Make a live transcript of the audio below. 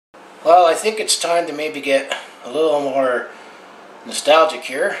Well, I think it's time to maybe get a little more nostalgic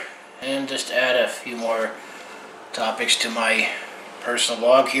here and just add a few more topics to my personal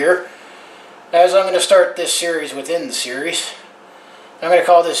blog here. As I'm going to start this series within the series, I'm going to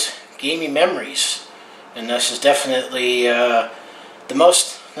call this Gaming Memories. And this is definitely the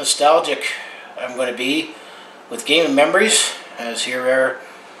most nostalgic I'm going to be with gaming memories, as here are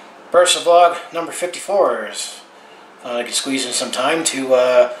personal blog number 54. I can squeeze in some time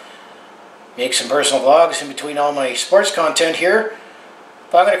to make some personal vlogs in between all my sports content here.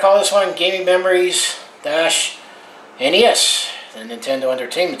 But I'm going to call this one Gaming Memories NES, the Nintendo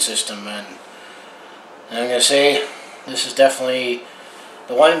Entertainment System. And I'm going to say this is definitely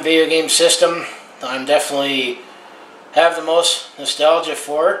the one video game system I'm definitely have the most nostalgia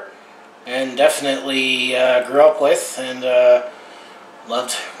for, and definitely grew up with and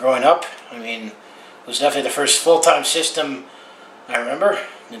loved growing up. I mean, it was definitely the first full-time system I remember,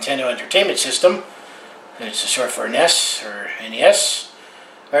 Nintendo Entertainment System. It's short for NES or NES,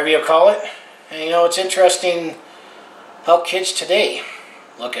 whatever you call it. And you know, it's interesting how kids today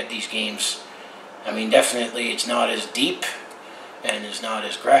look at these games. I mean, definitely it's not as deep and is not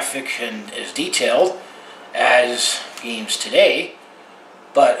as graphic and as detailed as games today,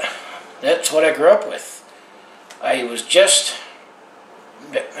 but that's what I grew up with. I was just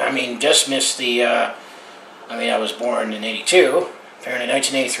missed the, I was born in 82, apparently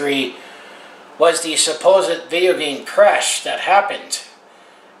 1983 was the supposed video game crash that happened,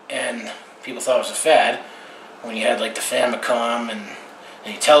 and people thought it was a fad when you had like the Famicom and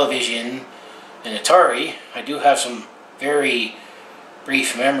the television and Atari. I do have some very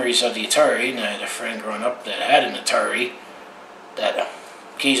brief memories of the Atari, and I had a friend growing up that had an Atari that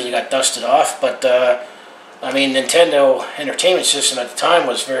occasionally got dusted off, but Nintendo Entertainment System at the time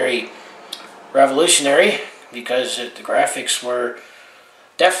was very revolutionary because the graphics were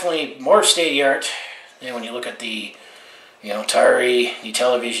definitely more state-of-the-art than when you look at the Atari, the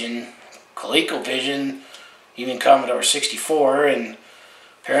television, ColecoVision, even Commodore 64, and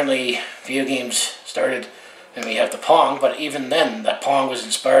apparently video games started. And we have the Pong, but even then, that Pong was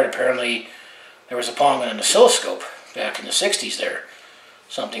inspired. Apparently, there was a Pong on an oscilloscope back in the 60s there.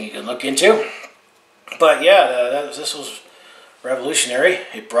 Something you can look into. But yeah, this was revolutionary.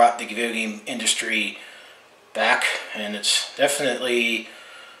 It brought the video game industry back, and it's definitely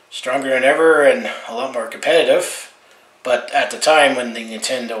stronger than ever and a lot more competitive. But at the time when the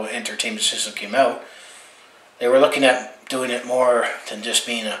Nintendo Entertainment System came out, they were looking at doing it more than just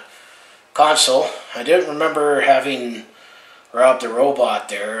being a console. I didn't remember having Rob the Robot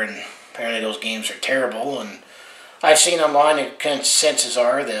there, and apparently those games are terrible, and I've seen online the consensus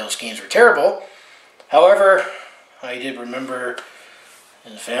are that those games were terrible. However, I did remember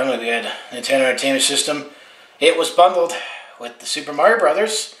in the family we had Nintendo Entertainment System. It was bundled with the Super Mario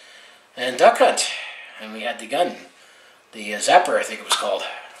Brothers and Duck Hunt, and we had the gun, the Zapper I think it was called,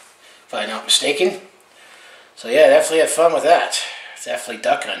 if I'm not mistaken. So yeah, definitely had fun with that. Definitely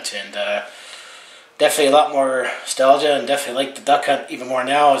Duck Hunt, and definitely a lot more nostalgia, and definitely like the Duck Hunt even more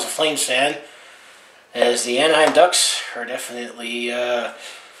now as a Flames fan, as the Anaheim Ducks are definitely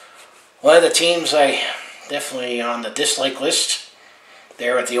one of the teams I definitely on the dislike list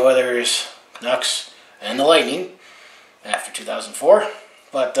there with the Oilers, Canucks, and the Lightning after 2004.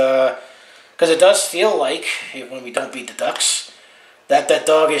 But because it does feel like when we don't beat the Ducks that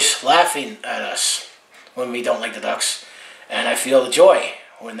dog is laughing at us when we don't like the Ducks. And I feel the joy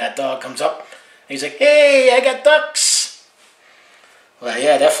when that dog comes up. And he's like, hey, I got ducks. Well,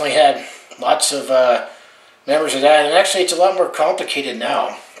 yeah, definitely had lots of memories of that. And actually, it's a lot more complicated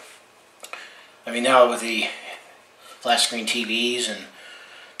now. I mean, now with the flat screen TVs and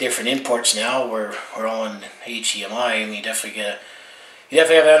different imports now, we're all on HDMI. I mean, you definitely have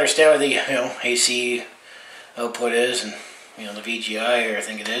to understand what the AC output is, and the VGI, or I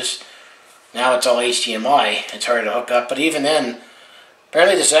think it is. Now it's all HDMI. It's hard to hook up, but even then,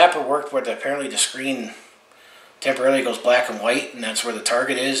 apparently the Zapper worked where apparently the screen temporarily goes black and white, and that's where the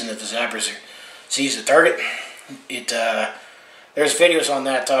target is, and if the Zapper sees the target, there's videos on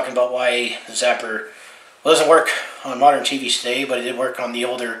that talking about why the Zapper doesn't work on modern TVs today, but it did work on the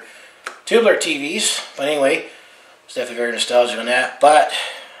older tubular TVs. But anyway, it's definitely very nostalgic on that. But,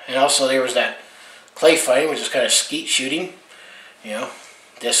 and also there was that clay fighting, which is kind of skeet shooting,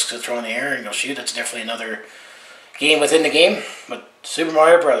 discs that throw in the air and go shoot. That's definitely another game within the game. But Super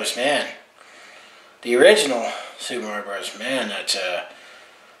Mario Brothers, man, the original Super Mario Brothers, man, that's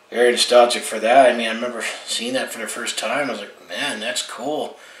very nostalgic for that. I mean, I remember seeing that for the first time. I was like, man, that's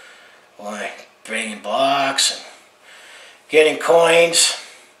cool. Why, bringing blocks and getting coins,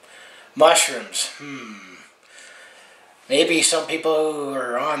 mushrooms. maybe some people who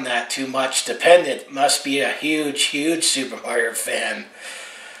are on that too much dependent must be a huge, huge Super Mario fan.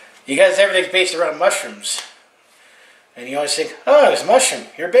 You guys, everything's based around mushrooms. And you always think, oh, there's a mushroom,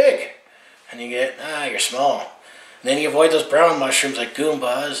 you're big. And you get, you're small. And then you avoid those brown mushrooms like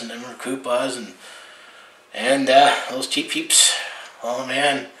Goombas and then Koopas and those cheap peeps. Oh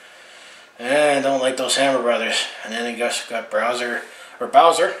man, I don't like those Hammer Brothers. And then you got Bowser,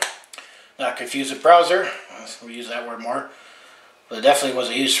 not confused with Browser. We use that word more. But it definitely was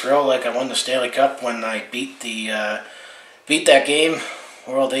a huge thrill. Like I won the Stanley Cup when I beat that game,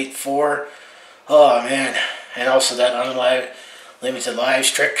 World 8-4. Oh man, and also that unlimited lives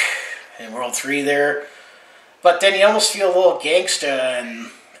trick in World 3 there. But then you almost feel a little gangsta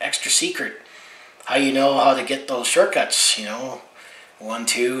and extra secret. How you know how to get those shortcuts,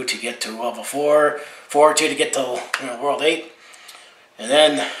 1-2 to get to level 4, 4-2 to get to World 8. And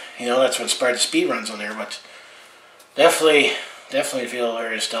then, that's what inspired the speed runs on there. But definitely feel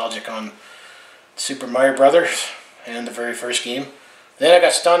very nostalgic on Super Mario Brothers and the very first game. Then I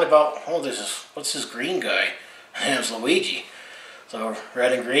got stunned about, what's this green guy? And it was Luigi. So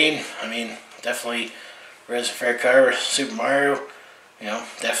red and green, definitely Red's a fair car. Super Mario,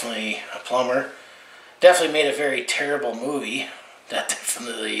 definitely a plumber. Definitely made a very terrible movie. That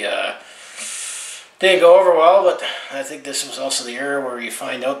definitely didn't go over well, but I think this was also the era where you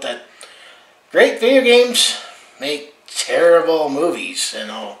find out that great video games make terrible movies,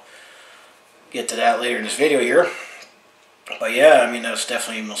 and I'll get to that later in this video here. But yeah, that was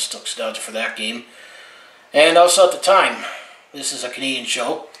definitely most nostalgic for that game. And also at the time, this is a Canadian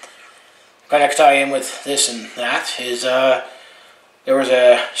show. Kind of tie in with this and that is there was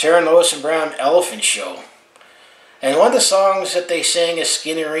a Sharon Lois and Brown Elephant show. And one of the songs that they sang is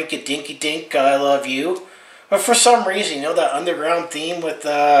Skinny Rinky Dinky Dink, I Love You. But for some reason, that underground theme with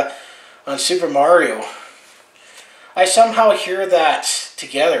on Super Mario, I somehow hear that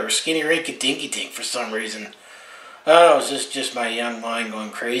together, Skinny Rinky Dinky Dink, for some reason. I don't know, is this just my young mind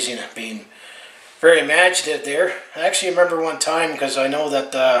going crazy and being very imaginative there? I actually remember one time, because I know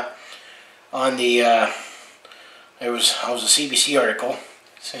that on the, I was a CBC article,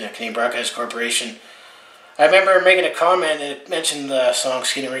 it's in a Canadian Broadcast Corporation. I remember making a comment and it mentioned the song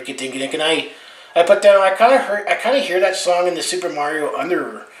Skinny Rinky Dinky Dink, and I put down, I kind of hear that song in the Super Mario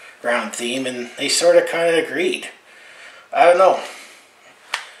Underground theme, and they sort of kind of agreed. I don't know.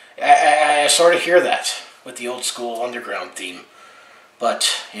 I sort of hear that with the old school Underground theme. But,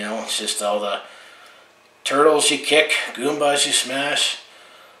 it's just all the turtles you kick, Goombas you smash,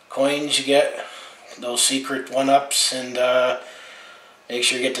 coins you get, those secret one-ups, and make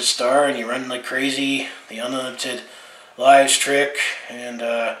sure you get the star and you run like crazy, the unlimited lives trick, and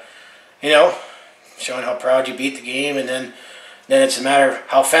showing how proud you beat the game, and then it's a matter of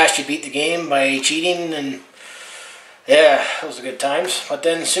how fast you beat the game by cheating, and yeah, those are good times. But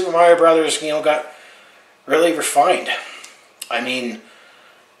then Super Mario Brothers, got really refined.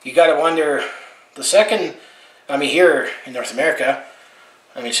 You got to wonder, the second, here in North America,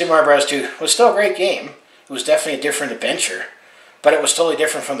 Super Mario Bros. 2 was still a great game. It was definitely a different adventure, but it was totally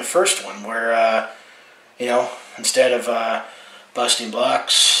different from the first one, where, instead of busting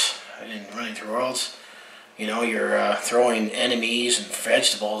blocks and running through worlds, you're throwing enemies and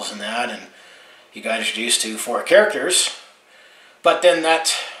vegetables and that, and you got introduced to 4 characters. But then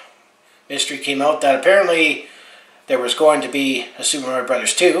that mystery came out that apparently there was going to be a Super Mario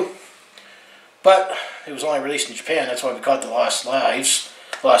Bros. 2, but it was only released in Japan. That's why we call it the Lost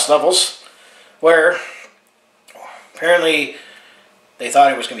Levels, where apparently they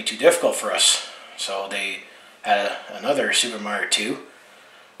thought it was going to be too difficult for us, so they had another Super Mario 2,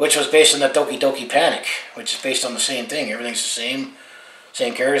 which was based on the Doki Doki Panic, which is based on the same thing. Everything's the same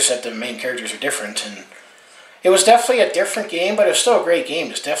characters, except the main characters are different. And it was definitely a different game, but it was still a great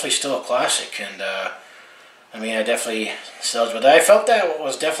game. It's definitely still a classic, and I definitely nostalgic with that. I felt that it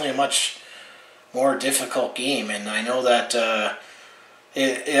was definitely a much more difficult game, and I know that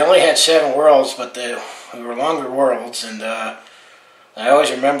it only had 7 worlds, but they were longer worlds, and I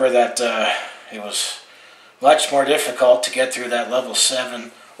always remember that it was much more difficult to get through that level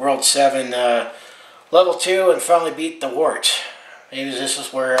 7, world 7, level 2, and finally beat the wart. Maybe this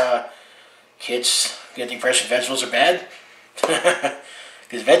is where kids get the impression vegetables are bad,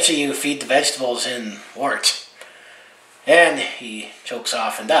 because eventually you feed the vegetables in wart, and he chokes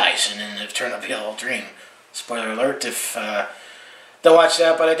off and dies, and then it turned out to be a little dream. Spoiler alert if don't watch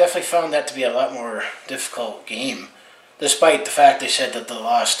that, but I definitely found that to be a lot more difficult game, despite the fact they said that the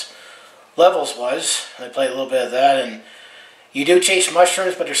Lost Levels was. I played a little bit of that, and you do chase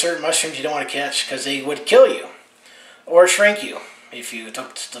mushrooms, but there's certain mushrooms you don't want to catch because they would kill you or shrink you if you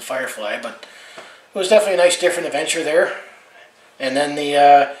took the Firefly. But it was definitely a nice different adventure there. And then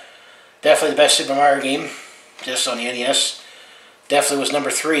the definitely the best Super Mario game, just on the NES, definitely was number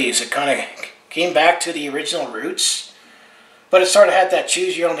 3. As it kind of came back to the original roots, but it sort of had that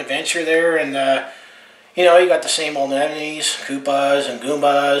choose your own adventure there, and you know, you got the same old enemies, Koopas and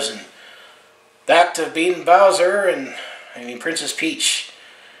Goombas, and back to beating Bowser, and I mean Princess Peach.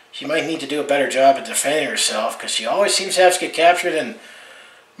 She might need to do a better job at defending herself, because she always seems to have to get captured, and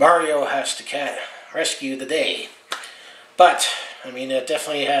Mario has to rescue the day. But I mean, it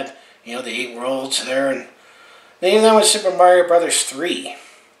definitely had, you know, the 8 worlds there, and then that was Super Mario Brothers 3,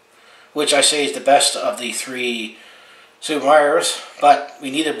 which I say is the best of the 3 Super Marios, but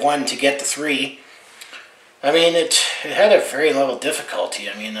we needed one to get the 3. I mean, it had a very level difficulty.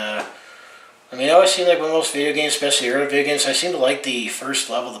 I mean, it always seemed like with most video games, especially early video games, I seem to like the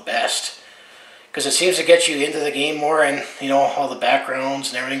first level the best, because it seems to get you into the game more, and you know, all the backgrounds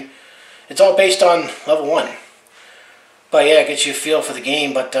and everything. It's all based on level 1. But yeah, it gets you a feel for the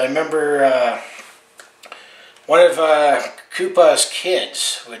game. But I remember one of Koopa's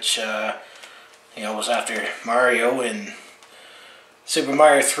kids, which you know, was after Mario in Super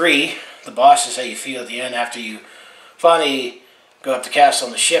Mario 3. The bosses that you feel at the end after you finally go up the castle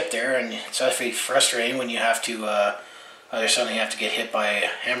on the ship there, and it's actually frustrating when you have to either suddenly have to get hit by a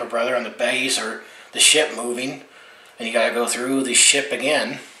hammer brother on the base or the ship moving, and you got to go through the ship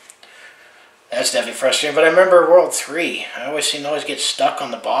again. That's definitely frustrating. But I remember World 3. I always seemed to always get stuck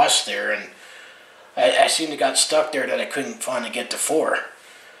on the boss there, and I seemed to got stuck there that I couldn't finally get to 4.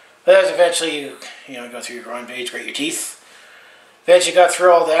 But as eventually you know, go through your growing page, grate your teeth. Eventually got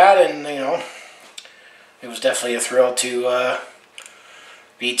through all that, and you know, it was definitely a thrill to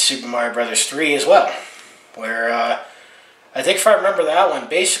beat Super Mario Brothers 3 as well. Where I think if I remember that one,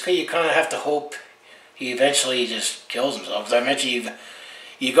 basically you kind of have to hope he eventually just kills himself. As I mentioned,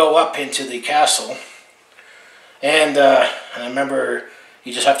 you go up into the castle, and I remember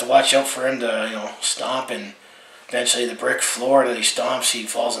you just have to watch out for him to, you know, stomp, and eventually the brick floor that he stomps, he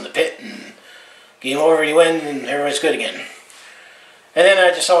falls in the pit, and game over, and you win, and everyone's good again. And then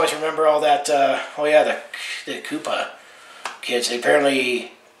I just always remember all that, oh yeah, the Koopa kids, they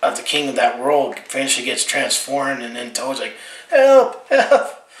apparently, of the king of that world, eventually gets transformed, and then Toad's like, help,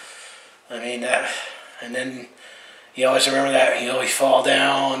 help. I mean, and then you always remember that, you know, he fall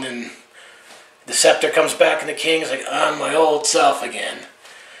down, and the scepter comes back, and the king's like, I'm my old self again.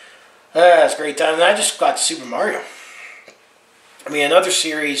 It's a great time. And I just got Super Mario. I mean, another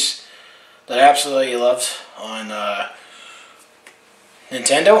series that I absolutely loved on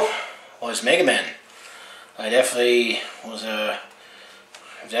Nintendo was Mega Man. I definitely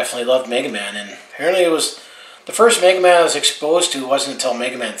loved Mega Man, and apparently it was the first Mega Man I was exposed to wasn't until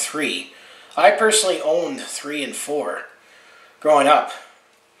Mega Man 3. I personally owned 3 and 4 growing up,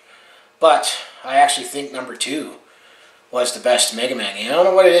 but I actually think number 2 was the best Mega Man game. I don't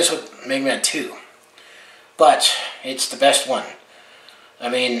know what it is with Mega Man 2, but it's the best one. I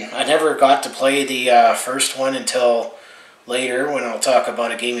mean, I never got to play the first one until later, when I'll talk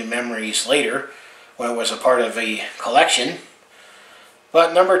about a gaming memories later, when it was a part of a collection.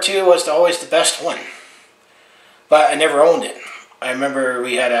 But number 2 was always the best one. But I never owned it. I remember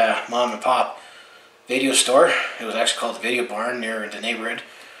we had a mom and pop video store. It was actually called the Video Barn near the neighborhood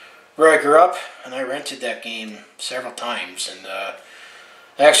where I grew up, and I rented that game several times. And I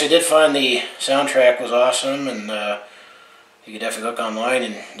actually did find the soundtrack was awesome, and you could definitely look online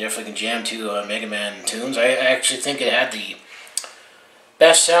and definitely can jam to Mega Man tunes. I actually think it had the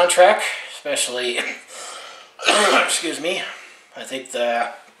best soundtrack, especially, excuse me, I think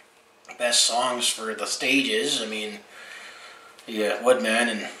the best songs for the stages. I mean, yeah, Woodman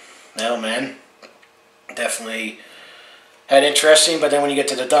and Metal Man definitely had interesting, but then when you get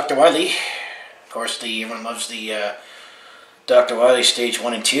to the Dr. Wily, of course, everyone loves the Dr. Wily stage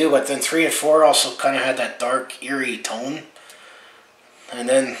 1 and 2, but then 3 and 4 also kind of had that dark, eerie tone. And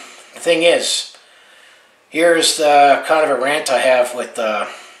then the thing is, here's the kind of a rant I have with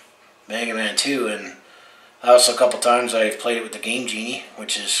Mega Man 2, and also a couple times I've played it with the Game Genie,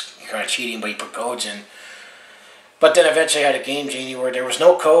 which is kind of cheating, but you put codes in. But then eventually I had a Game Genie where there was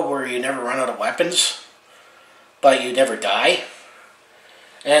no code where you never run out of weapons, but you never die.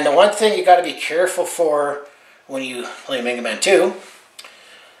 And the one thing you got to be careful for when you play Mega Man 2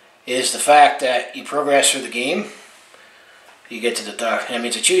 is the fact that you progress through the game. You get to the I mean,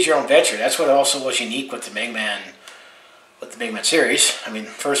 it's a choose your own adventure. That's what also was unique with the Mega Man series. I mean,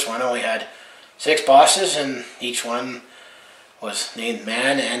 the first one only had 6 bosses, and each one was named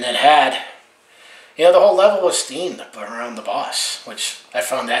man, and it had, you know, the whole level was themed around the boss, which I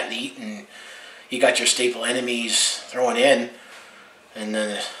found that neat. And you got your staple enemies thrown in, and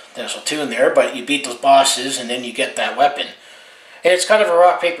then there's a tune there, but you beat those bosses, and then you get that weapon. And it's kind of a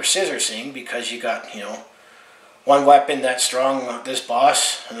rock, paper, scissors thing because you got, you know, one weapon that's strong, this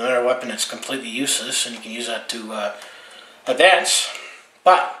boss, another weapon that's completely useless, and you can use that to advance.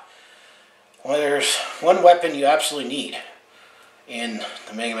 But well, there's one weapon you absolutely need in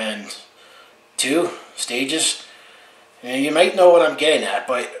the Mega Man 2 stages. And you might know what I'm getting at,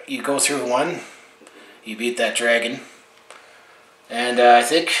 but you go through one, you beat that dragon, and I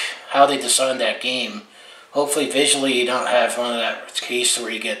think how they designed that game, hopefully visually you don't have one of that case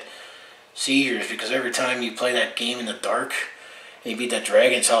where you get seizures, because every time you play that game in the dark and you beat that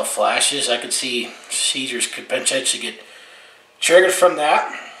dragon, it's how it flashes. I could see seizures could potentially get triggered from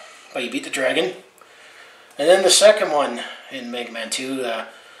that, but you beat the dragon. And then the second one in Mega Man 2, the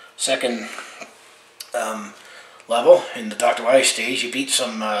second level in the Dr. Wily stage, you beat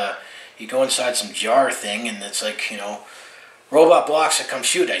some, you go inside some jar thing, and it's like, you know, robot blocks that come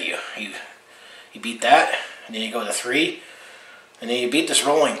shoot at you. You beat that, and then you go to 3, and then you beat this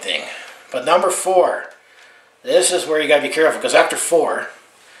rolling thing. But number 4, this is where you gotta be careful, because after 4,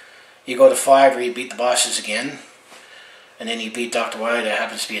 you go to 5 where you beat the bosses again, and then you beat Dr. Wily that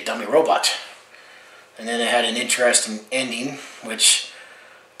happens to be a dummy robot. And then it had an interesting ending, which,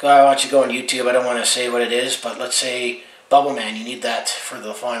 God, why don't you go on YouTube, I don't want to say what it is, but let's say Bubble Man, you need that for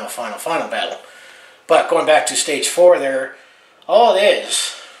the final battle. But going back to stage 4 there, all it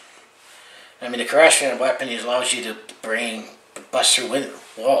is, I mean, the Crash Man weapon allows you to bust through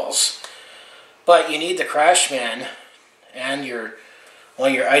walls. But you need the Crash Man and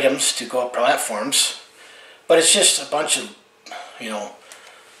one of your items to go up platforms. But it's just a bunch of, you know,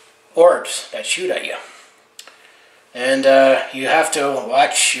 orbs that shoot at you. And you have to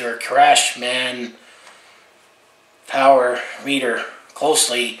watch your Crash Man power meter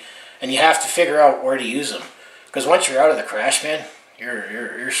closely, and you have to figure out where to use them. Because once you're out of the Crash Man,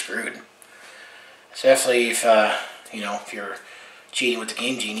 you're screwed. It's definitely if you know, if you're cheating with the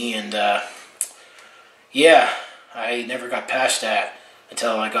Game Genie. And yeah, I never got past that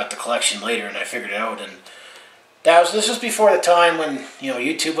until I got the collection later, and I figured it out. And this was before the time when, you know,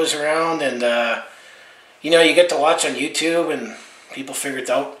 YouTube was around, and you know, you get to watch on YouTube and people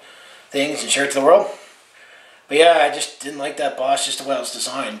figured out things and share it to the world. But yeah, I just didn't like that boss, just the way it was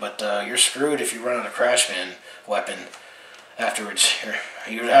designed. But you're screwed if you run out of Crash Man weapon afterwards.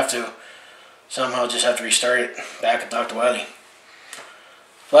 You would have to somehow just have to restart it back at Dr. Wily.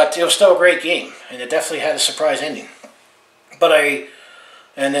 But it was still a great game, and it definitely had a surprise ending.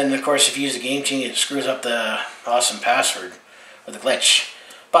 And then of course if you use the Game Genie, it screws up the awesome password with the glitch.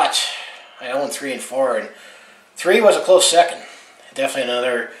 But I own 3 and 4, and 3 was a close second. Definitely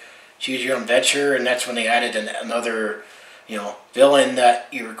another choose your own adventure, and that's when they added another, you know, villain that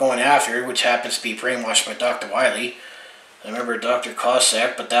you were going after, which happens to be brainwashed by Dr. Wily. I remember Dr.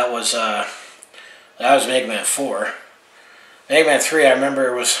 Cossack, but that was Mega Man 4. Mega Man 3, I remember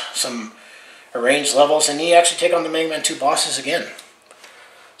it was some arranged levels, and you actually take on the Mega Man 2 bosses again.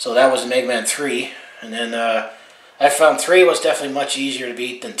 So that was Mega Man 3, and then I found 3 was definitely much easier to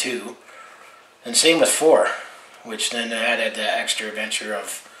beat than 2. And same with 4, which then added the extra adventure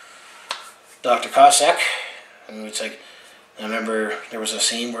of Dr. Cossack. And it's like, I remember there was a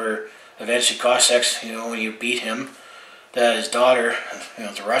scene where eventually Cossack's, you know, when you beat him, that his daughter, you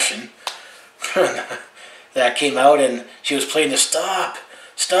know, the Russian, that came out, and she was playing the stop,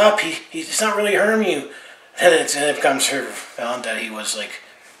 he's not really harming you. And it becomes her found that he was like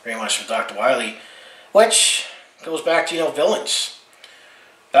brainwashed with Dr. Wily, which goes back to, you know, villains.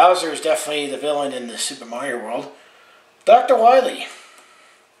 Bowser is definitely the villain in the Super Mario world. Dr. Wily.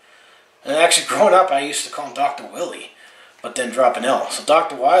 And actually growing up I used to call him Dr. Willy, but then drop an L. So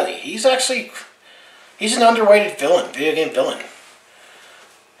Dr. Wily, he's an underrated villain, video game villain.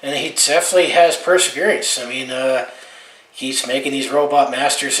 And he definitely has perseverance. I mean, he's making these robot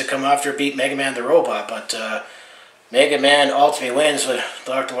masters to come after beat Mega Man the robot, but Mega Man ultimately wins with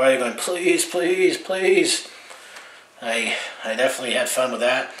Dr. Wily going, please, please, please. I definitely had fun with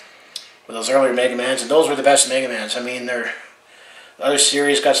that, with those earlier Mega Mans, and those were the best Mega Mans. I mean, the other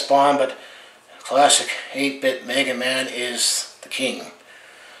series got spawned, but classic 8-bit Mega Man is the king.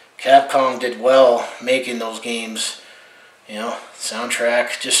 Capcom did well making those games, you know,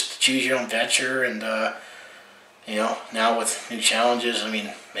 soundtrack, just choose your own adventure, and you know, now with new challenges, I mean,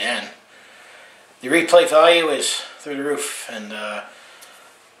 man, the replay value is through the roof. And I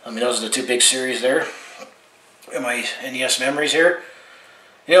mean, those are the 2 big series there in my NES memories here.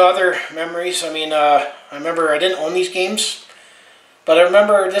 You know, other memories, I mean, I remember I didn't own these games, but I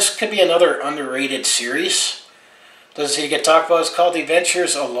remember this could be another underrated series. Doesn't get talked about. It's called The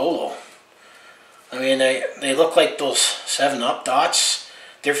Adventures of Lolo. I mean, they look like those 7-Up dots,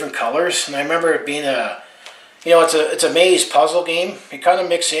 different colors, and I remember it being a You know, it's a maze puzzle game. You kind of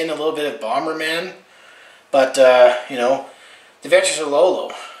mix in a little bit of Bomberman, but you know, The Adventures of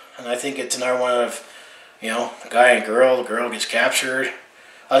Lolo, and I think it's another one of, you know, a guy and girl. The girl gets captured.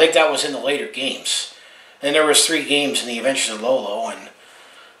 I think that was in the later games. And there was 3 games in The Adventures of Lolo, and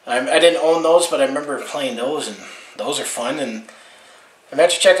I didn't own those, but I remember playing those, and those are fun. And I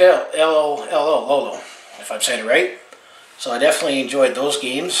meant to check it out, Lolo, if I'm saying it right. So I definitely enjoyed those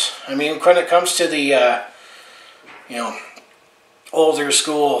games. I mean, when it comes to the you know, older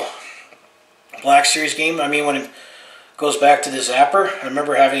school Black Series game, I mean, when it goes back to the Zapper, I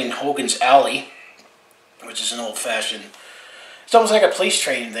remember having Hogan's Alley, which is an old-fashioned, it's almost like a police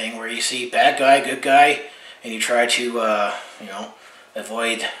training thing where you see bad guy, good guy, and you try to, you know,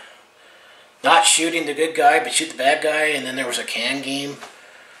 avoid not shooting the good guy, but shoot the bad guy. And then there was a can game.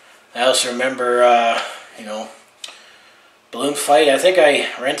 I also remember, you know, Balloon Fight. I think I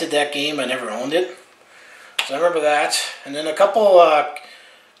rented that game. I never owned it. So I remember that. And then a couple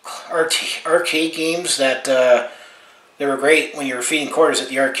arcade games that they were great when you were feeding quarters at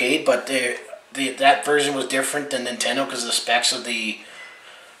the arcade, but that version was different than Nintendo because of the specs of the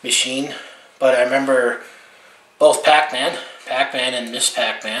machine. But I remember both Pac-Man and Miss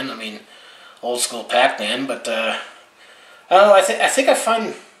Pac-Man. I mean, old school Pac-Man. But I don't know. I think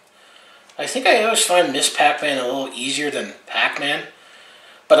I always find Miss Pac-Man a little easier than Pac-Man.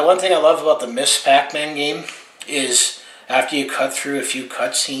 But the one thing I love about the Miss Pac-Man game is after you cut through a few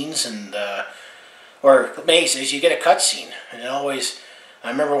cutscenes and or mazes, you get a cutscene, and it always. I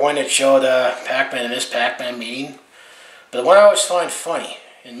remember one that showed Pac-Man and Miss Pac-Man meeting. But the one I always find funny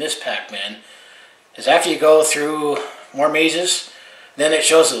in Miss Pac-Man is after you go through more mazes, then it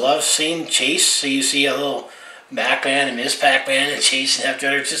shows the love scene chase. So you see a little Pac-Man and Miss Pac-Man and chasing after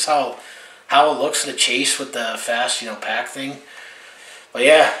each other. Just how it looks in the chase with the fast, you know, Pac thing. But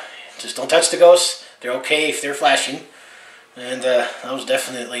yeah, just don't touch the ghosts. They're okay if they're flashing. And that was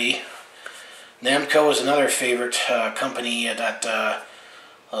definitely... Namco is another favorite company that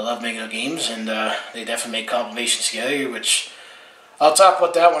I love making games, and they definitely make compilations together, which I'll talk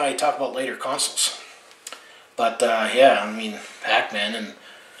about that when I talk about later consoles. But yeah, I mean, Pac-Man and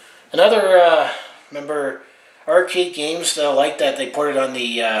another, remember, arcade games that I like that they ported on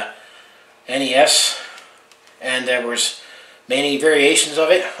the NES, and there was many variations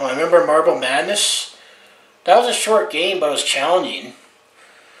of it. Well, I remember Marble Madness. That was a short game, but it was challenging.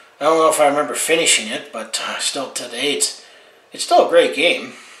 I don't know if I remember finishing it, but still today it's still a great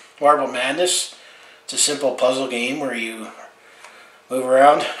game. Marble Madness. It's a simple puzzle game where you move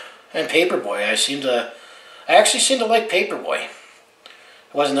around. And Paperboy. I actually seem to like Paperboy. It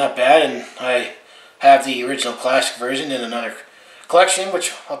wasn't that bad, and I have the original classic version in another collection,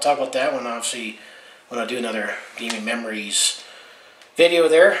 which I'll talk about that when I do another gaming memories video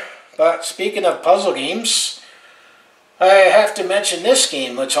there. But speaking of puzzle games, I have to mention this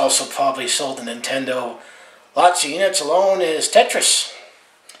game, which also probably sold to Nintendo lots of units alone, is Tetris.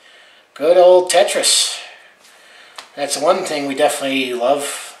 Good old Tetris. That's one thing we definitely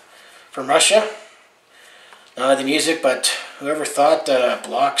love from Russia. Not the music, but whoever thought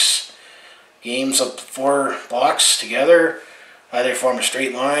blocks, games of 4 blocks together, either form a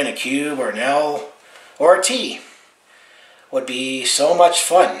straight line, a cube, or an L, or a T, would be so much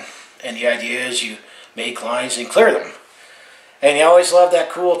fun. And the idea is you make lines and clear them. And you always love that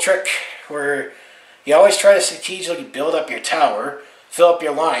cool trick where you always try to strategically build up your tower, fill up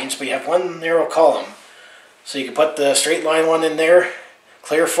your lines, but you have one narrow column. So you can put the straight line one in there,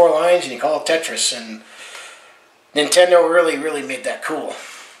 clear 4 lines, and you call it Tetris. And Nintendo really made that cool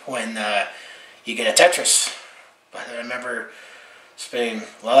when you get a Tetris. But I remember spending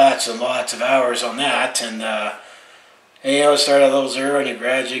lots and lots of hours on that, and you know, start at level 0 and you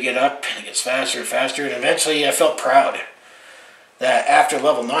gradually get up, and it gets faster and faster, and eventually I felt proud that after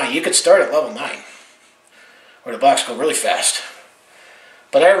level 9, you could start at level 9, where the blocks go really fast.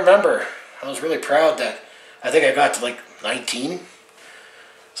 But I remember, I was really proud that I think I got to like 19.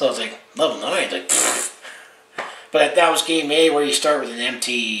 So I was like, level 9, like, pfft. But that was game A, where you start with an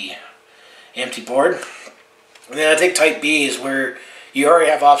empty board. And then I think type B is where you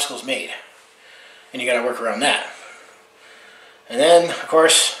already have obstacles made, and you got to work around that. And then, of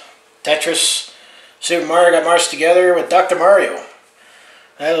course, Tetris, Super Mario got marched together with Dr. Mario.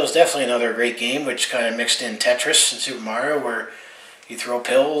 That was definitely another great game, which kind of mixed in Tetris and Super Mario, where you throw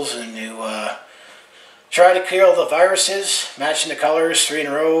pills and you try to kill the viruses, matching the colors 3 in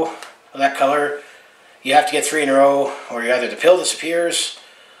a row of that color. You have to get 3 in a row, or either the pill disappears,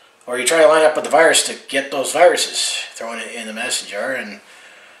 or you try to line up with the virus to get those viruses, throwing it in the medicine jar. And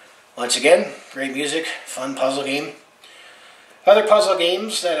once again, great music, fun puzzle game. Other puzzle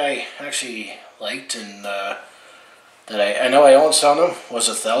games that I actually liked and that I know I owned some of them was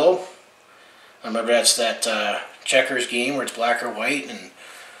Othello. I remember that's that checkers game where it's black or white, and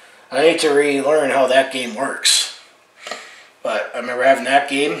I need to relearn how that game works. But I remember having that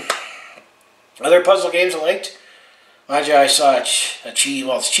game. Other puzzle games I liked. Mind you, I saw it's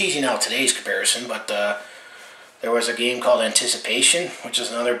cheesy now today's comparison, but there was a game called Anticipation, which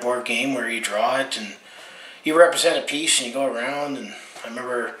is another board game where you draw it and you represent a piece and you go around. And I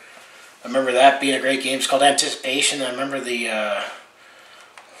remember that being a great game. It's called Anticipation. I remember the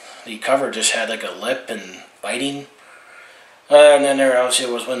cover just had like a lip and biting. And then there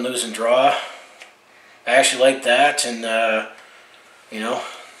obviously was Win, Lose, and Draw. I actually liked that, and there's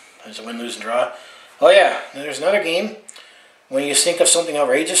a Win, Lose, and Draw. Oh yeah, there's another game. When you think of something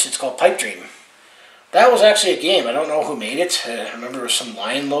outrageous, it's called Pipe Dream. That was actually a game. I don't know who made it. I remember it was some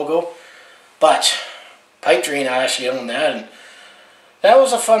lion logo. But Pipe Dream, I actually owned that, and that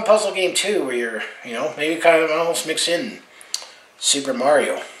was a fun puzzle game too, where you're, maybe kind of almost mix in Super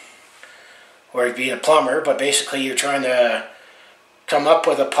Mario, where you're being a plumber, but basically you're trying to come up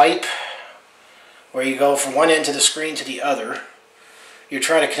with a pipe where you go from one end of the screen to the other. You're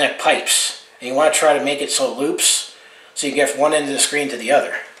trying to connect pipes, and you want to try to make it so it loops, so you get from one end of the screen to the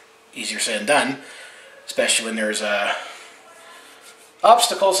other. Easier said than done, especially when there's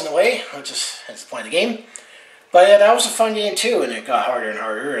obstacles in the way, which is that's the point of the game. But yeah, that was a fun game too, and it got harder and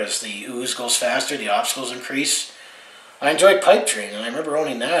harder as the ooze goes faster, the obstacles increase. I enjoyed Pipe Dream, and I remember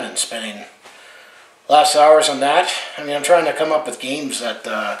owning that and spending lots of hours on that. I mean, I'm trying to come up with games that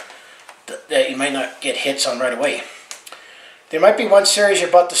you might not get hits on right away. There might be one series you're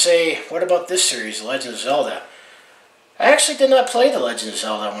about to say, what about this series, The Legend of Zelda? I actually did not play The Legend of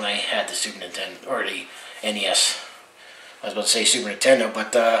Zelda when I had the Super Nintendo, or the NES. I was about to say Super Nintendo,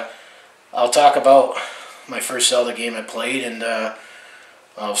 but I'll talk about my first Zelda game I played, and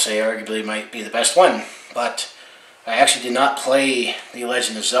I'll say arguably might be the best one. But I actually did not play The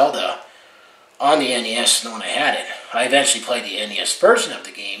Legend of Zelda on the NES when I had it. I eventually played the NES version of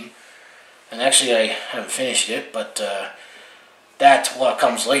the game, and actually I haven't finished it, but that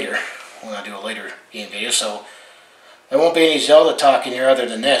comes later when I do a later game video. So there won't be any Zelda talk in here other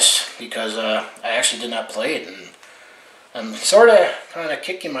than this, because I actually did not play it, and I'm sort of kind of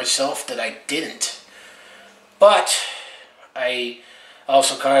kicking myself that I didn't. But I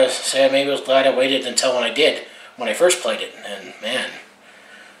also kind of say maybe I was glad I waited until when I first played it, and man,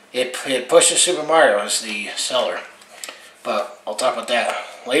 it pushes Super Mario as the seller. But I'll talk about that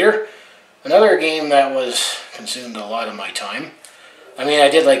later. Another game that was consumed a lot of my time. I mean, I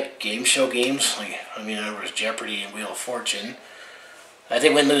did like game show games. There was Jeopardy and Wheel of Fortune. I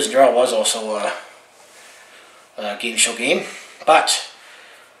think Win, Lose, and Draw was also a game show game. But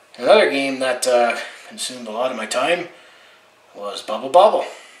another game that consumed a lot of my time was Bubble Bobble.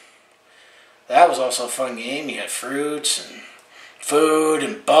 That was also a fun game. You had fruits and food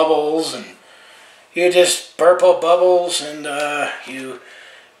and bubbles, and you just burp out bubbles, and you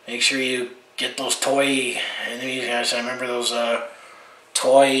make sure you get those toy enemies. Guys, I remember those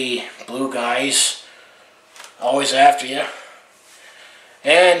toy blue guys always after you.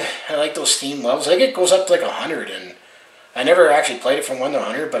 And I like those theme levels. I think it goes up to like 100, and I never actually played it from 1 to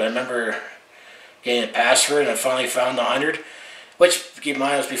 100, but I remember getting a password, and I finally found the 100, which, keep in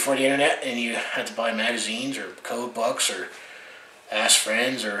mind, was before the internet, and you had to buy magazines or code books or ask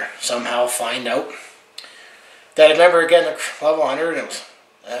friends or somehow find out. That I remember getting a level 100, and it was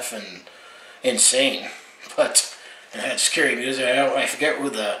effing insane. But it had scary music. I forget who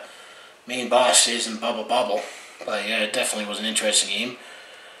the main boss is in Bubble Bobble, but yeah, it definitely was an interesting game.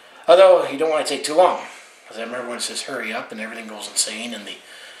 Although you don't want to take too long, because I remember when it says hurry up and everything goes insane and the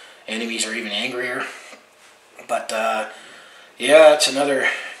enemies are even angrier. But yeah, it's another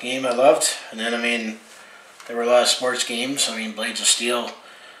game I loved. And then there were a lot of sports games. Blades of Steel.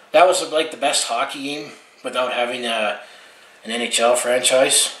 That was like the best hockey game without having an NHL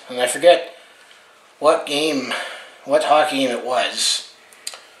franchise. And I forget what hockey game it was,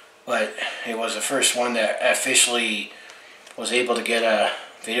 but it was the first one that officially was able to get a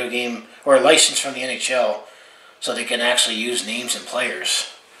video game or a license from the NHL so they can actually use names and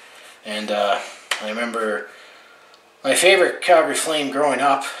players. And I remember my favorite Calgary Flame growing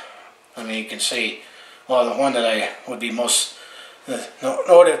up, you can say, well, the one that I would be most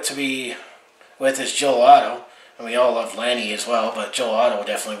noted to be with is Joe Otto, and we all loved Lanny as well, but Joe Otto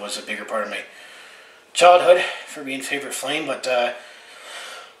definitely was a bigger part of my childhood for being favorite Flame. But I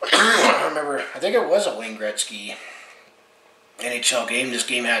remember, I think it was a Wayne Gretzky NHL game. This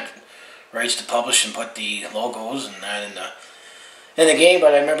game had rights to publish and put the logos and that in the game,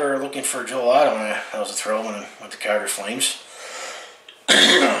 but I remember looking for Joe Otto, and that was a thrill when I went to Calgary Flames.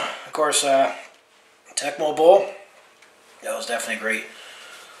 Of course, Tecmo Bowl. That was definitely a great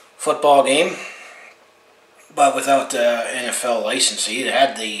football game, but without the NFL licensee. It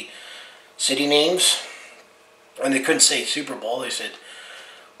had the city names, and they couldn't say Super Bowl. They said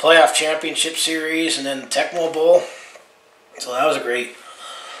Playoff Championship Series, and then Tecmo Bowl. So that was a great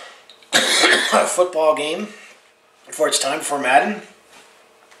football game before its time, before Madden.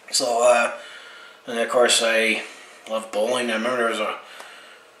 So, and of course I love bowling. I remember there was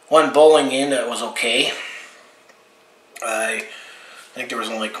one bowling game that was okay. I think there was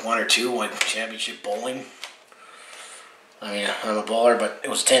only like one or two, like championship bowling. I mean, I'm a bowler, but it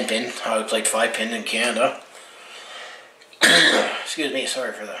was 10 pin. I played 5 pin in Canada. Excuse me,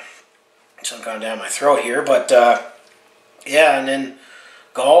 sorry for the sun coming down my throat here, but yeah, and then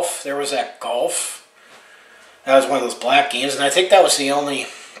golf. There was that golf. That was one of those black games, and I think that was the only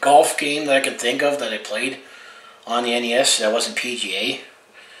golf game that I can think of that I played on the NES. That wasn't PGA.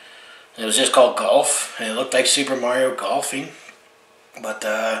 It was just called Golf, and it looked like Super Mario golfing. But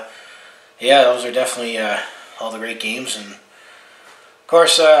yeah, those are definitely all the great games. And of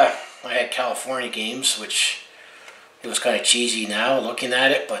course, I had California games, which it was kind of cheesy now looking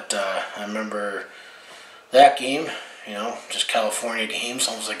at it, but I remember that game. You know, just California games,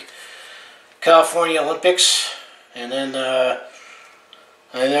 almost like California Olympics. And then I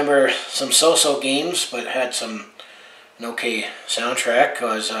remember some so-so games, but had an okay soundtrack.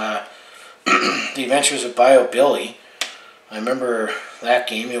 Was The Adventures of Bio Billy. I remember that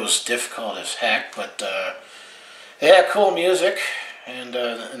game. It was difficult as heck, but yeah, cool music and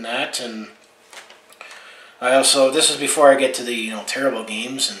that. And I also, this is before I get to the terrible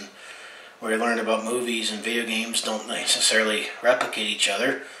games and where I learned about movies and video games don't necessarily replicate each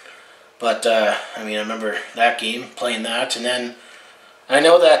other. But I mean, I remember that game, playing that, and then I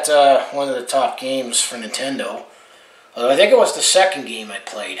know that one of the top games for Nintendo, although I think it was the second game I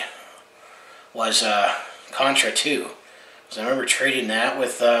played, was Contra 2. Because I remember trading that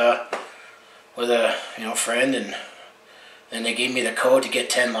with a friend, and then they gave me the code to get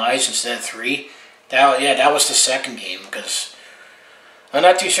 10 lives instead of 3. That was the second game, because I'm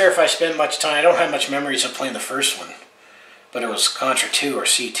not too sure if I spent much time. I don't have much memories of playing the first one, but it was Contra 2 or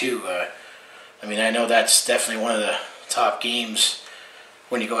C2. I mean, I know that's definitely one of the top games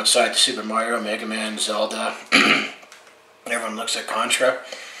when you go outside the Super Mario, Mega Man, Zelda. Everyone looks at Contra.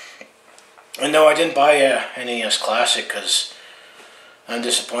 And no, I didn't buy a NES Classic because I'm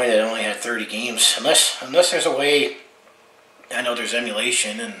disappointed I only had 30 games. Unless there's a way, I know there's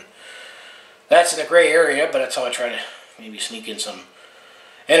emulation, and that's in a gray area, but that's how I try to maybe sneak in some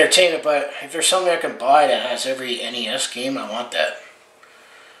entertainment. But if there's something I can buy that has every NES game, I want that.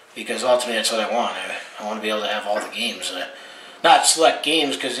 Because ultimately that's what I want. I want to be able to have all the games. Not select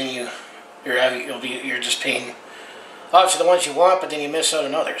games, because then you're just paying obviously the ones you want, but then you miss out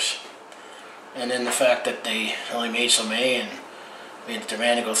on others. And then the fact that they only made so many and made the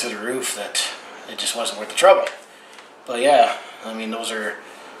demand to go through the roof, that it just wasn't worth the trouble. But yeah, I mean, those are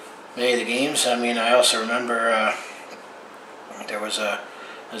many of the games. I mean, I also remember there was I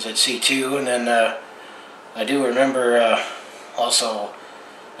was at C2, and then I do remember also,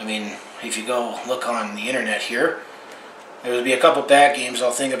 I mean, if you go look on the internet here, there would be a couple bad games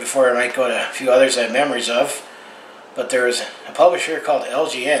I'll think of before I might go to a few others I have memories of. But there's a publisher called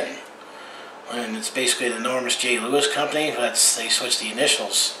LGN, and it's basically the Enormous J. Lewis Company, but they switched the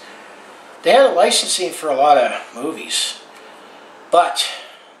initials. They had a licensing for a lot of movies, but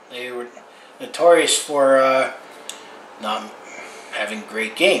they were notorious for not having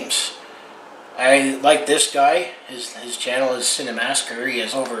great games. I like this guy. His channel is Cinemassacre. He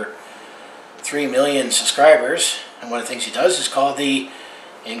has over 3 million subscribers, and one of the things he does is called the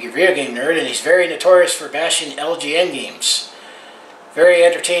Angry Video Game Nerd, and he's very notorious for bashing LGN games. Very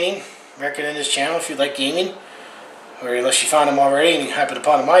entertaining. Recommend his channel if you like gaming, or unless you found him already and you happened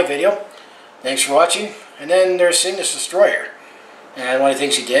upon my video. Thanks for watching. And then there's Cygnus Destroyer, and one of the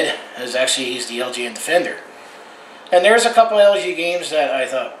things he did is actually he's the LGN Defender. And there's a couple of LG games that I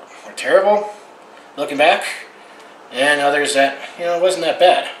thought were terrible, looking back, and others that, wasn't that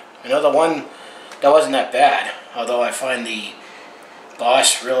bad. I know the one that wasn't that bad, although I find the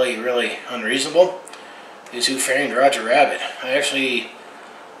boss really, really unreasonable, is Who Framed Roger Rabbit. I actually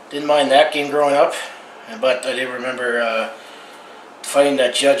didn't mind that game growing up, but I did remember fighting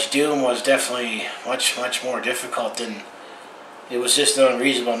that Judge Doom was definitely much, much more difficult than. It was just an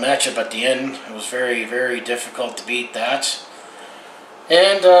unreasonable matchup at the end. It was very, very difficult to beat that.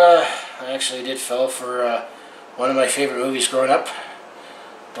 And I actually did fall for one of my favorite movies growing up.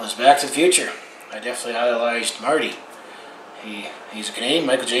 Was Back to the Future. I definitely idolized Marty. He's a Canadian,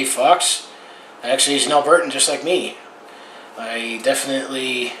 Michael J. Fox. Actually, he's an Albertan just like me. He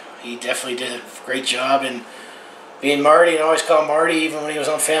definitely did a great job in being Marty and always call Marty even when he was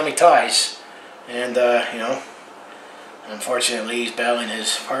on Family Ties. And, you know, unfortunately he's battling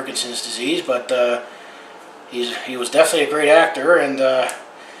his Parkinson's disease, but he was definitely a great actor, and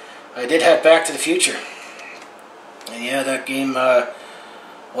I did have Back to the Future. And yeah, that game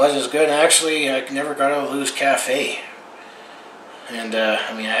was as good. And actually, I never got out of Lou's Cafe. And,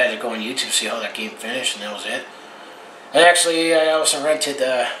 I mean, I had to go on YouTube to see how that game finished, and that was it. And actually, I also rented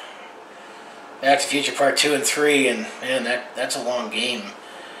Back to the Future Part 2 and 3, and man, that's a long game.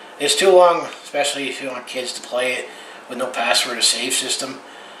 It's too long, especially if you want kids to play it with no password or save system.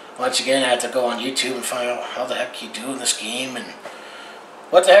 Once again, I had to go on YouTube and find out how the heck you do in this game, and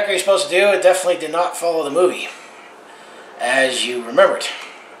what the heck are you supposed to do. It definitely did not follow the movie as you remembered.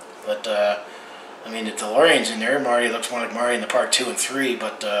 But, I mean, the DeLorean's in there. Marty looks more like Marty in the Part 2 and 3,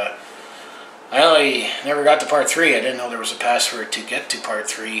 but I only never got to Part 3. I didn't know there was a password to get to Part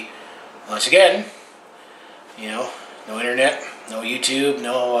 3. Once again, you know, no internet, no YouTube,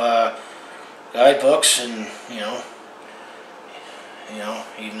 no guidebooks, and, you know,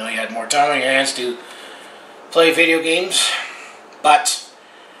 even though you had more time on your hands to play video games, but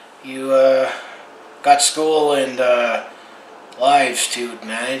you got school and lives to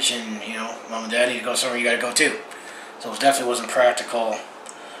manage, and, you know, mom and dad need to go somewhere, you got to go too. So it definitely wasn't practical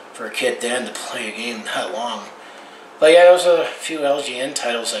for a kid then to play a game that long. But yeah, there was a few LGN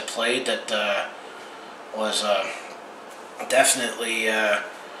titles I played that was definitely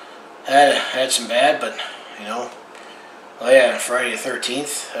had some bad, but, you know. Oh yeah, Friday the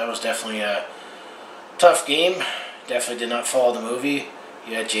 13th, that was definitely a tough game. Definitely did not follow the movie.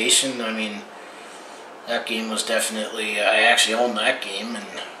 You had Jason. I mean, that game was definitely, I actually owned that game, and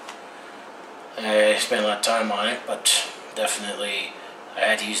I spent a lot of time on it, but definitely I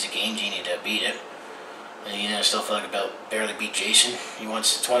had to use the Game Genie to beat it. And, you know, I still feel like I barely beat Jason.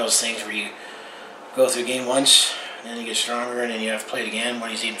 It's one of those things where you go through the game once, and then you get stronger, and then you have to play it again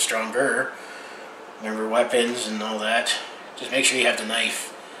when he's even stronger. Remember weapons and all that. Just make sure you have the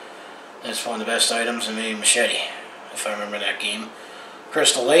knife. That's one of the best items, and maybe machete, if I remember that game.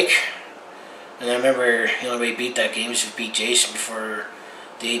 Crystal Lake. And I remember the only way you beat that game is to beat Jason before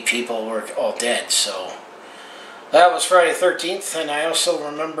the 8 people were all dead. So that was Friday the 13th, and I also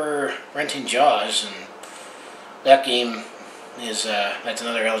remember renting Jaws, and that game is that's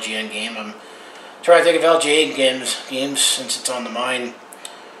another LGN game. I'm trying to think of LGN games since it's on the mind.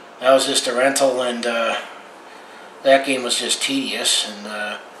 That was just a rental, and that game was just tedious, and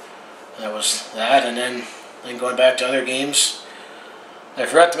that was that. And then going back to other games, I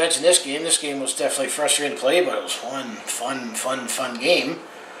forgot to mention this game. This game was definitely frustrating to play, but it was one fun game.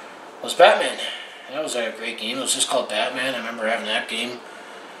 It was Batman. That was a great game. It was just called Batman. I remember having that game.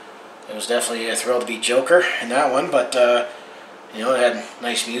 It was definitely a thrill to beat Joker in that one, but you know, it had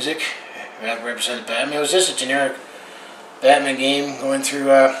nice music. It represented Batman. It was just a generic Batman game going through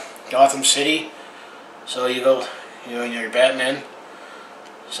Gotham City. So you go, you know, you're Batman.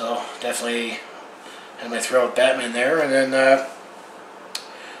 So definitely had my thrill with Batman there. And then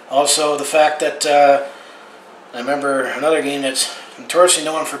also the fact that I remember another game that's notoriously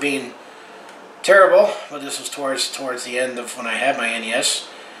known for being terrible, but this was towards the end of when I had my NES,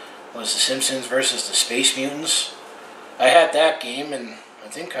 was The Simpsons versus the Space Mutants. I had that game, and I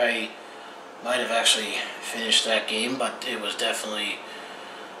think I might have actually finished that game, but it was definitely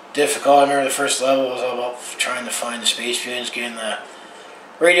difficult. I remember the first level was all about trying to find the Space Mutants, getting the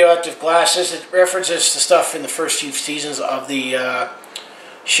radioactive glasses. It references the stuff in the first few seasons of the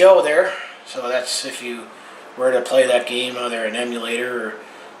show there. So that's if you were to play that game, either an emulator or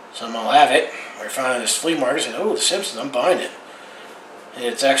someone will have it, or found it at this flea market and said, oh, The Simpsons, I'm buying it.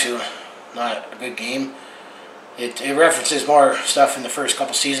 It's actually not a good game. It references more stuff in the first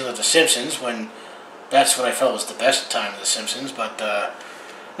couple seasons of The Simpsons, when that's what I felt was the best time of The Simpsons. But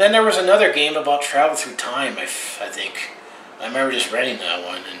then there was another game about travel through time, I think. I remember just renting that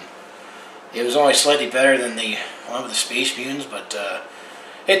one, and it was only slightly better than the one with the Space Mutants, but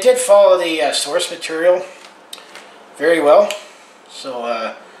it did follow the source material very well.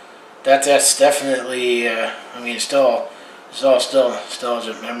 So that's definitely, I mean, it's all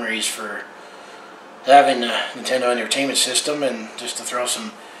nostalgic memories for having a Nintendo Entertainment System, and just to throw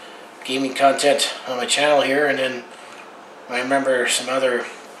some gaming content on my channel here. And then I remember some other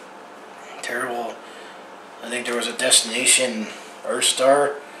terrible, I think there was a Destination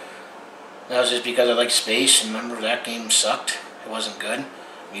Earthstar. That was just because I liked space, and remember that game sucked. It wasn't good.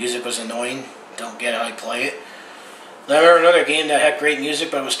 Music was annoying. Don't get how I play it. I remember another game that had great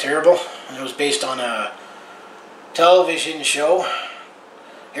music, but it was terrible. And it was based on a television show,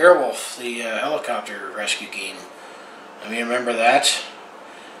 Airwolf, the helicopter rescue game. I mean, remember that?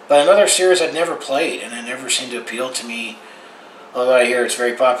 But another series I'd never played, and it never seemed to appeal to me, although I hear it's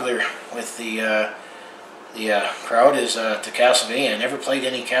very popular with the crowd, is the Castlevania. I never played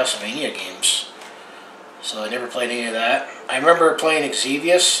any Castlevania games, so I never played any of that. I remember playing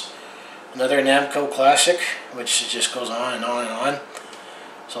Exevius, another Namco classic, which just goes on and on and on.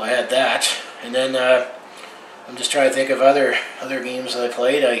 So I had that, and then I'm just trying to think of other games that I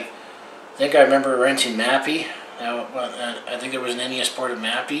played. I think I remember renting Mappy. I think there was an NES port of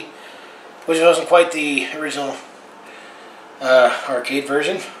Mappy, which wasn't quite the original arcade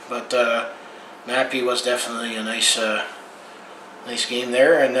version, but Mappy was definitely a nice game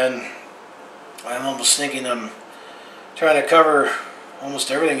there. And then I'm almost thinking I'm trying to cover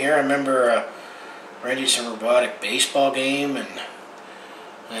almost everything here. I remember renting some robotic baseball game, and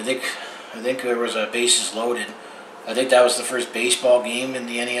I think there was a Bases Loaded. I think that was the first baseball game in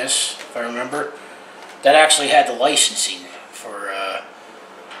the NES, if I remember. That actually had the licensing for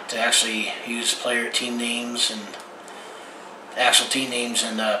to actually use team names and actual team names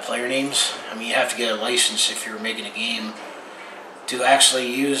and player names. I mean, you have to get a license if you're making a game to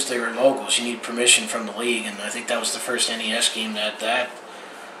actually use their logos. You need permission from the league, and I think that was the first NES game that had that.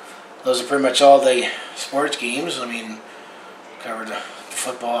 Those are pretty much all the sports games. I mean, covered the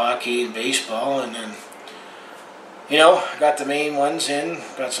football, hockey, and baseball, and then, you know, got the main ones in,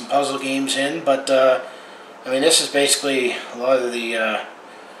 got some puzzle games in, but I mean, this is basically a lot of the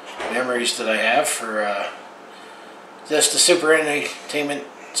memories that I have for just the Super Entertainment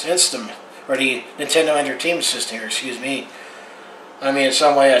System, or the Nintendo Entertainment System here, excuse me. I mean, in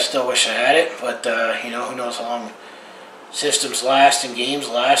some way I still wish I had it, but you know, who knows how long systems last and games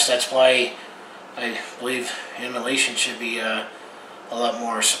last. That's why I believe emulation should be a lot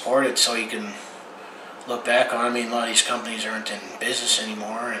more supported, so you can look back on. I mean, a lot of these companies aren't in business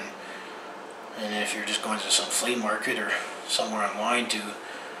anymore, and if you're just going to some flea market or somewhere online to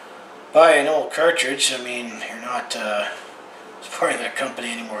buy an old cartridge, I mean, you're not supporting that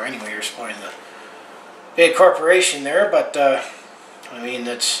company anymore anyway. You're supporting the big corporation there. But I mean,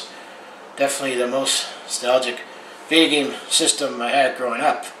 that's definitely the most nostalgic video game system I had growing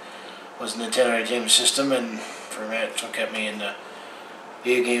up, was the Nintendo Entertainment System, and for me, it's what kept me in the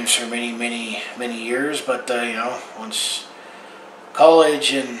video games for many years. But you know, once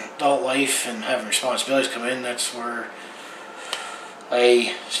college and adult life and having responsibilities come in, that's where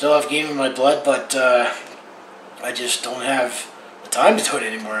I still have gaming in my blood, but I just don't have the time to do it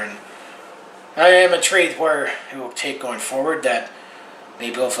anymore. And I am intrigued where it will take going forward. That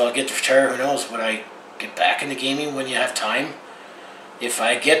maybe if I'll get to retire, who knows, would I get back into gaming when you have time, if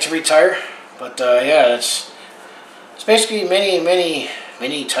I get to retire. But yeah, it's basically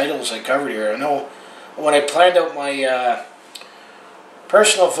many titles I covered here. I know when I planned out my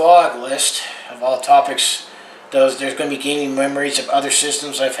personal vlog list of all topics, there's going to be gaming memories of other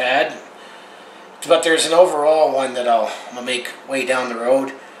systems I've had, but there's an overall one that I'm going to make way down the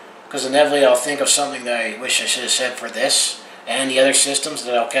road, because inevitably I'll think of something that I wish I should have said for this and the other systems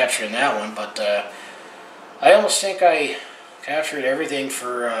that I'll capture in that one. But I almost think I captured everything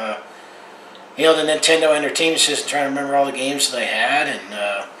for you know, the Nintendo Entertainment System, trying to remember all the games that I had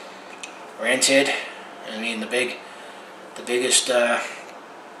and rented. I mean, the biggest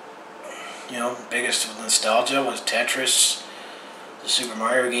you know, biggest nostalgia was Tetris, the Super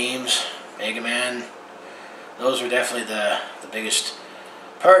Mario games, Mega Man. Those were definitely the biggest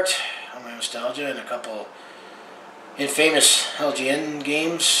part of my nostalgia, and a couple infamous LGN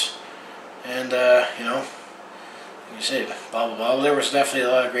games, and you know, like you say, blah blah blah. There was definitely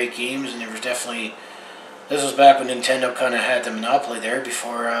a lot of great games, and there was definitely, this was back when Nintendo kind of had the monopoly there,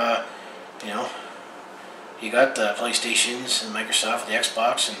 before you know, you got the PlayStations and Microsoft, the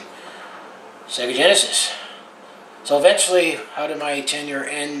Xbox, and Sega Genesis. So eventually, how did my tenure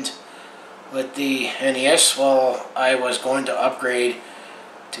end with the NES? Well, I was going to upgrade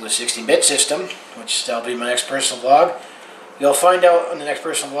to a 16-bit system, which that'll be my next personal vlog. You'll find out on the next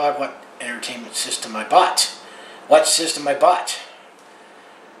personal vlog what entertainment system I bought. What system I bought.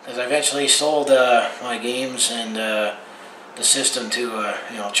 Because I eventually sold my games and the system to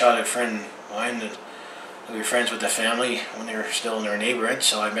you know, a childhood friend of mine, and we were friends with the family when they were still in their neighborhood.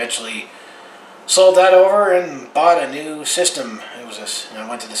 So I eventually sold that over and bought a new system. It was and I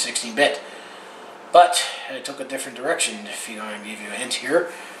went to the 16-bit. But I took a different direction. If you want to give you a hint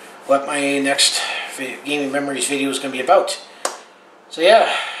here, what my next gaming memories video is going to be about. So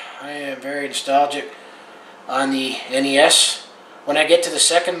yeah, I am very nostalgic on the NES. When I get to the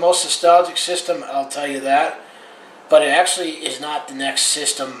second most nostalgic system, I'll tell you that. But it actually is not the next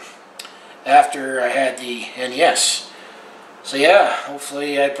system after I had the NES. So yeah,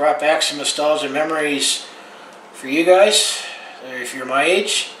 hopefully I brought back some nostalgia memories for you guys, if you're my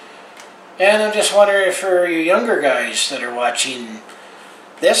age. And I'm just wondering for you younger guys that are watching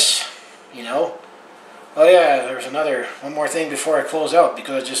this, you know. Oh yeah, there's one more thing before I close out,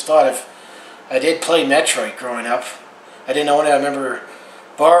 because I just thought if I did play Metroid growing up. I didn't own it. I remember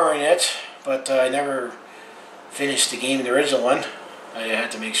borrowing it, but I never finished the game, the original one. I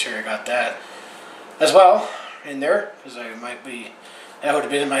had to make sure I got that as well in there, because that would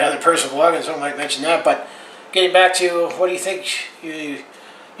have been in my other personal blog, and someone might mention that. But getting back to, what do you think, you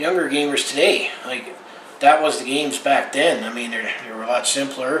younger gamers today? Like, that was the games back then. I mean, they were a lot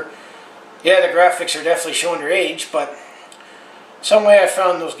simpler. Yeah, the graphics are definitely showing their age, but some way I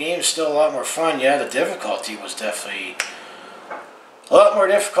found those games still a lot more fun. Yeah, the difficulty was definitely a lot more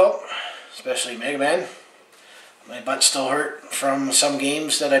difficult, especially Mega Man. My butt still hurt from some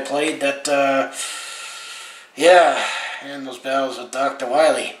games that I played that, yeah, and those battles with Dr.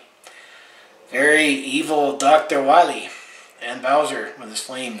 Wily. Very evil Dr. Wily and Bowser with his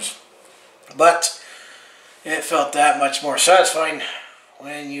flames. But it felt that much more satisfying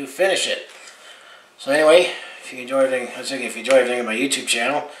when you finish it. So anyway, if you enjoy everything, if you enjoy everything on my YouTube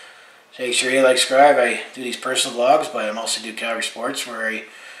channel, make sure you like, subscribe. I do these personal vlogs, but I also do Calgary Sports, where I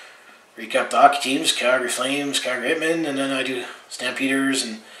recap the hockey teams, Calgary Flames, Calgary Hitmen, and then I do Stampeders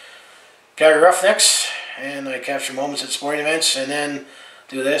and Calgary Roughnecks, and I capture moments at sporting events, and then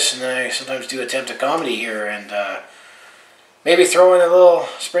do this, and then I sometimes do attempt at comedy here, and maybe throw in a little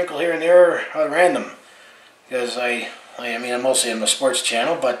sprinkle here and there out of random, because I mean, I'm a sports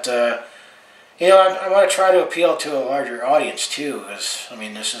channel, but you know, I want to try to appeal to a larger audience too, because I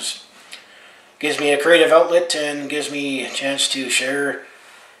mean, gives me a creative outlet and gives me a chance to share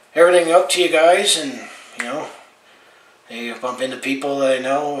everything out to you guys, and you know, you bump into people that I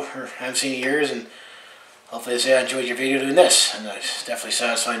know or haven't seen in years, and hopefully they say, I enjoyed your video doing this. And it's definitely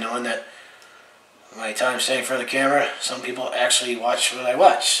satisfying knowing that my time standing in front of the camera, some people actually watch what I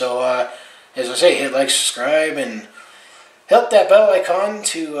watch. So as I say, hit like, subscribe, and hit that bell icon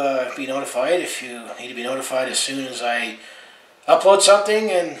to be notified if you need to be notified as soon as I upload something.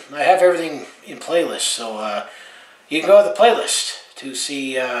 And I have everything in playlists, so you can go to the playlist to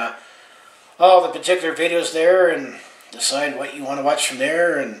see all the particular videos there and decide what you want to watch from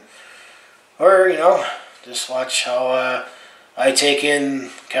there, and or you know, just watch how I take in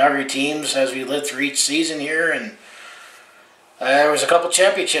Calgary teams as we live through each season here. And there was a couple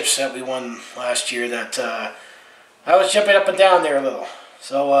championships that we won last year that I was jumping up and down there a little.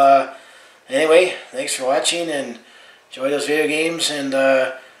 So anyway, thanks for watching, and enjoy those video games. And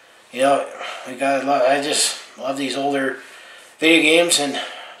you know, we got a lot. I just love these older video games, and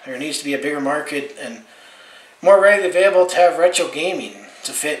there needs to be a bigger market and more readily available to have retro gaming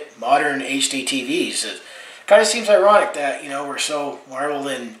to fit modern HD TVs. It kind of seems ironic that, you know, we're so marveled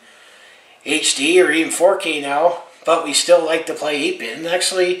in HD or even 4K now, but we still like to play 8-bit. And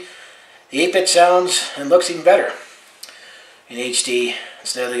actually, the 8-bit sounds and looks even better in HD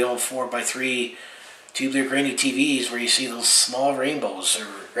instead of the old 4x3 tubular grainy TVs where you see those small rainbows, or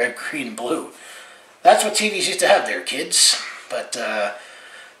red, green, and blue. That's what TVs used to have there, kids. But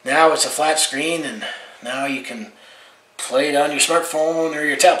now it's a flat screen, and now you can play it on your smartphone or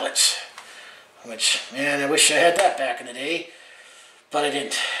your tablets. Which, man, I wish I had that back in the day, but I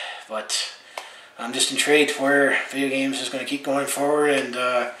didn't. But I'm just intrigued where video games is going to keep going forward,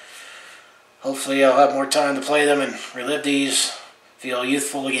 and hopefully I'll have more time to play them and relive these, feel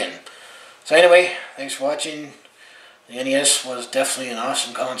youthful again. So anyway, thanks for watching. The NES was definitely an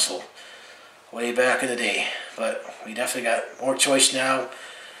awesome console way back in the day, but we definitely got more choice now.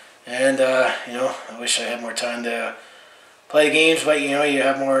 And you know, I wish I had more time to play the games, but you know, you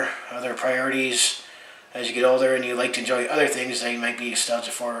have more other priorities as you get older, and you like to enjoy other things that you might be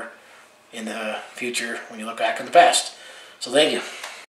nostalgic for in the future when you look back in the past. So thank you.